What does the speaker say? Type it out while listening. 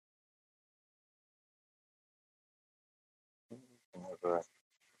a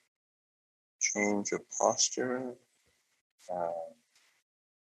change of posture.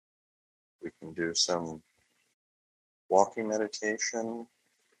 We can do some walking meditation.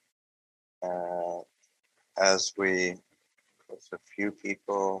 As a few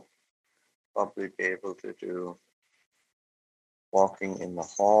people probably be able to do walking in the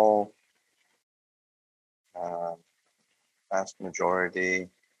hall. Vast majority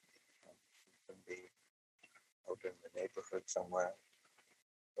can be out in the neighborhood somewhere.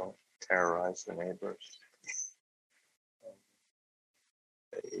 Don't terrorize the neighbors.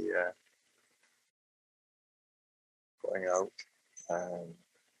 They going out and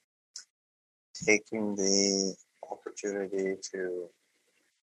taking the opportunity to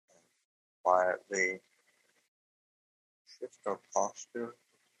quietly shift our posture.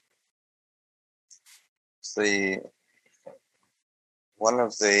 One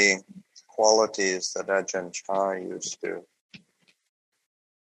of the qualities that Ajahn Chah used to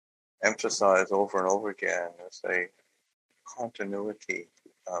emphasize over and over again is a continuity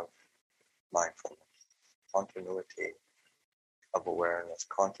of mindfulness, continuity of awareness,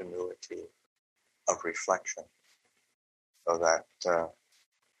 continuity of reflection, so that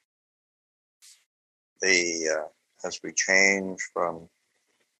as we change from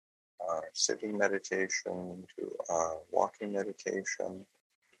our sitting meditation to our walking meditation,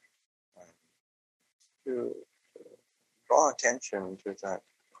 to draw attention to that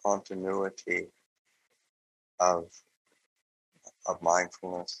continuity of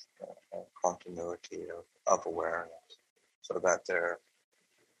mindfulness, continuity of awareness, so that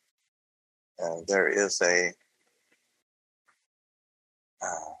there is a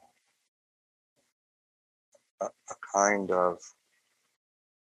kind of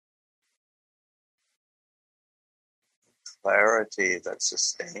clarity that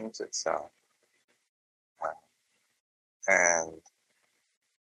sustains itself, and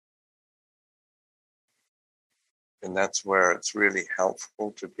that's where it's really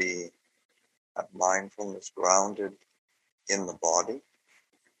helpful to be mindfulness grounded in the body.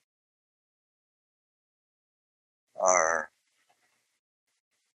 Our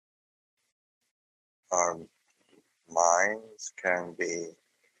minds can be,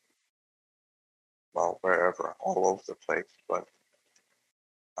 well, wherever, all over the place, but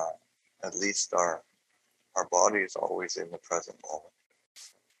at least our body is always in the present moment.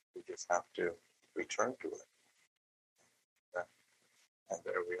 We just have to return to it. And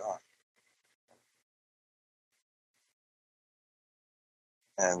there we are.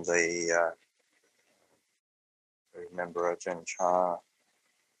 And I remember Ajahn Chah,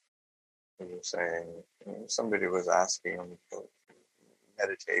 he was saying, somebody was asking him for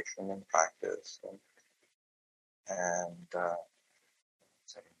meditation and practice, and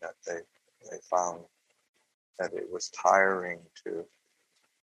saying that they found that it was tiring to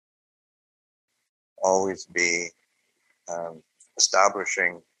always be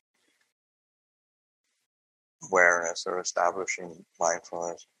establishing awareness or establishing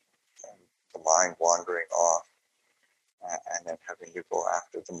mindfulness, and the mind wandering off, and then having to go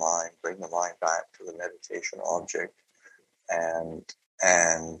after the mind, bring the mind back to the meditation object, and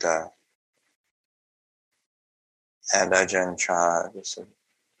Ajahn Chah said,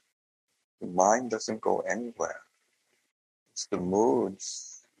 the mind doesn't go anywhere. It's the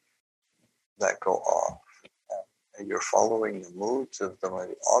moods that go off. And you're following the moods of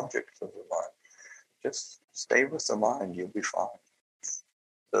the objects of the mind. Just stay with the mind, you'll be fine.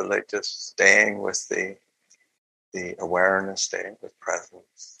 So like just staying with the awareness, staying with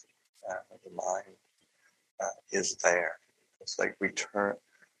presence, the mind is there. It's like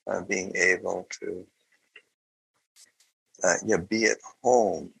being able to be at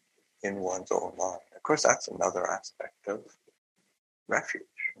home in one's own mind. Of course, that's another aspect of refuge.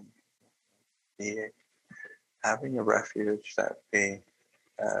 Having a refuge that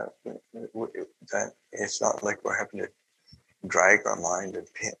it's not like we're having to drag our mind and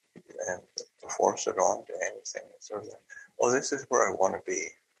to force it on to anything. It's sort of like, this is where I want to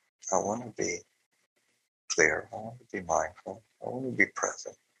be. I want to be clear. I want to be mindful. I want to be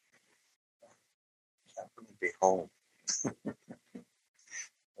present. I want to be home.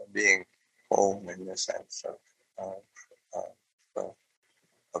 Being home in the sense of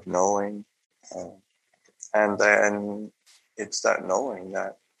knowing, and then it's that knowing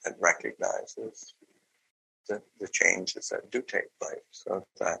that recognizes the changes that do take place, so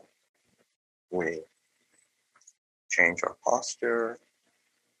that we change our posture,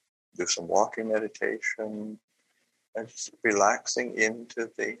 do some walking meditation, and just relaxing into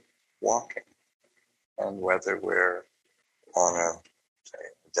the walking. And whether we're on a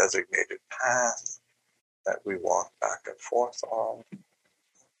designated path that we walk back and forth on,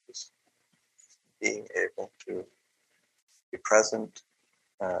 just being able to be present,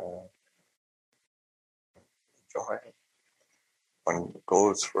 enjoy. One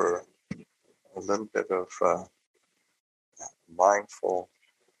goes for a little bit of mindful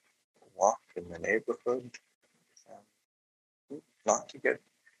walk in the neighborhood, not to get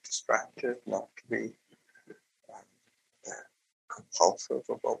distracted, not to be compulsive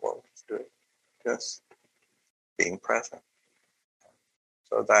about what we're doing, just being present.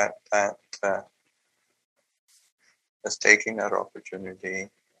 So that is taking that opportunity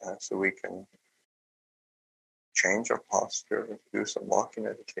so we can change our posture, do some walking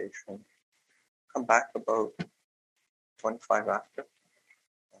meditation, come back about 25 after,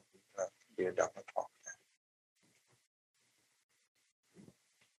 and be a Dhamma talk.